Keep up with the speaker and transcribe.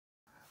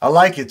I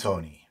like you,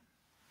 Tony.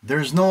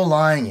 There's no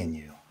lying in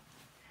you.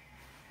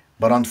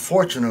 But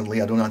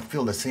unfortunately, I do not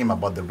feel the same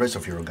about the rest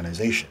of your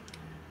organization.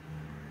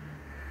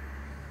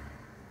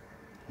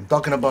 I'm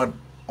talking about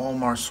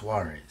Omar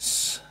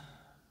Suarez.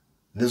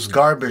 This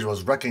garbage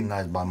was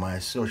recognized by my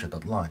associate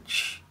at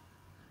lunch.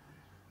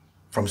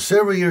 From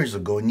several years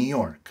ago in New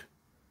York,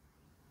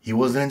 he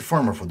was an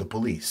informer for the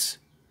police.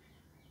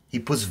 He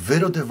puts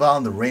Vito Deval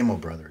and the Ramo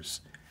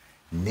brothers,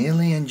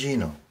 Neely and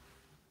Gino,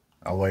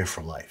 away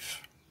for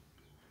life.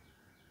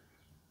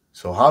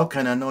 So how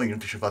can I know you're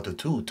into Shivato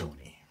too,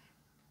 Tony?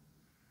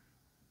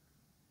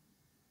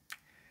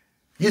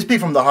 You speak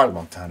from the heart,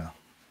 Montana.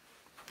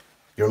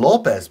 You're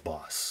Lopez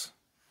boss.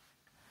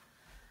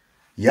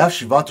 You have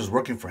Shivatos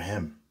working for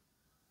him.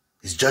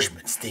 His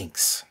judgment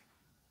stinks.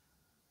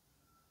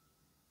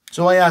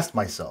 So I asked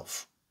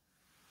myself,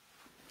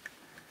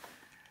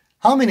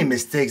 how many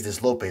mistakes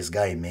this Lopez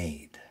guy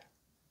made?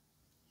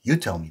 You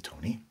tell me,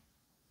 Tony.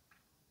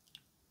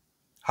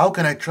 How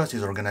can I trust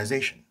his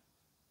organization?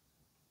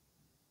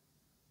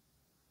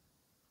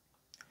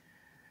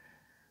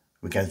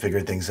 We can't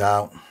figure things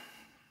out.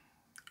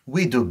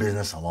 We do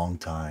business a long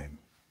time.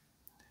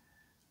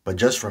 But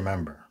just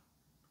remember,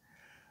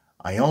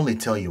 I only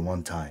tell you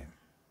one time.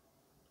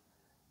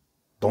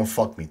 Don't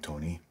fuck me,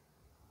 Tony.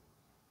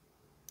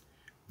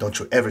 Don't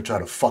you ever try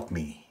to fuck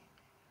me.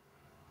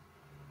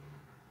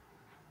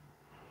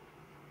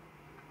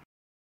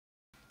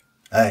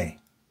 Hey,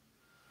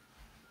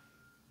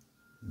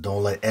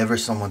 don't let ever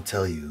someone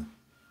tell you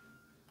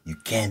you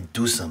can't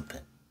do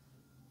something.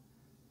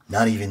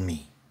 Not even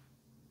me.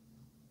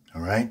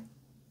 All right?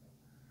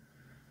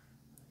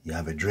 You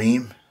have a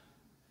dream,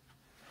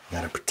 you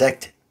gotta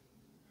protect it.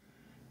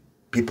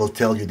 People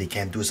tell you they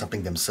can't do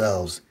something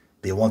themselves.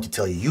 They want to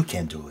tell you you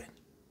can't do it.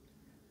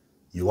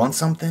 You want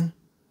something?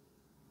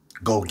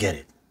 Go get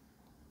it.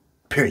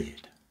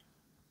 Period.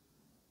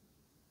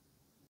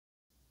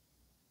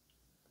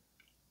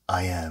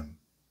 I am.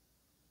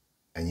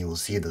 And you will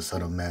see the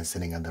Son of Man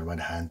sitting at the right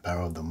hand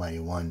power of the Mighty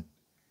One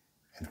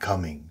and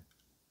coming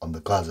on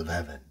the clouds of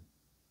heaven.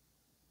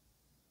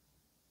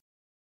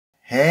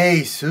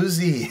 Hey,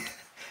 Susie.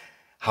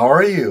 How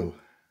are you?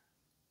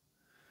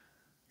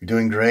 You're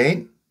doing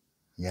great?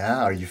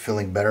 Yeah? Are you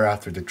feeling better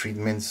after the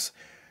treatments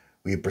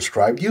we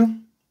prescribed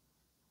you?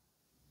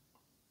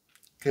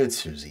 Good,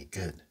 Susie,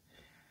 good.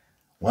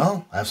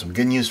 Well, I have some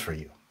good news for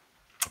you.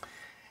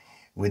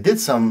 We did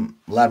some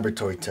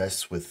laboratory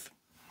tests with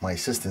my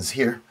assistants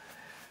here,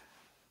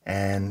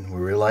 and we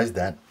realized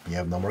that you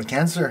have no more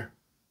cancer.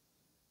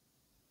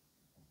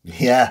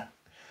 Yeah,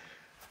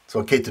 it's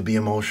okay to be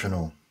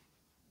emotional.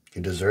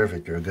 You deserve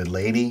it. You're a good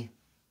lady.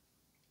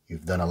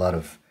 You've done a lot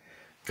of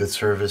good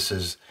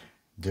services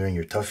during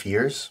your tough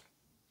years,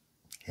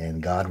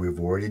 and God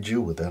rewarded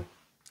you with a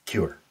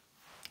cure.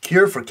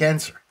 Cure for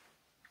cancer.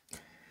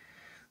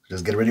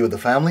 Just get ready with the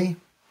family.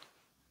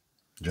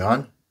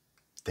 John,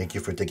 thank you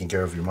for taking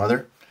care of your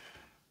mother.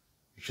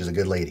 She's a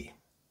good lady.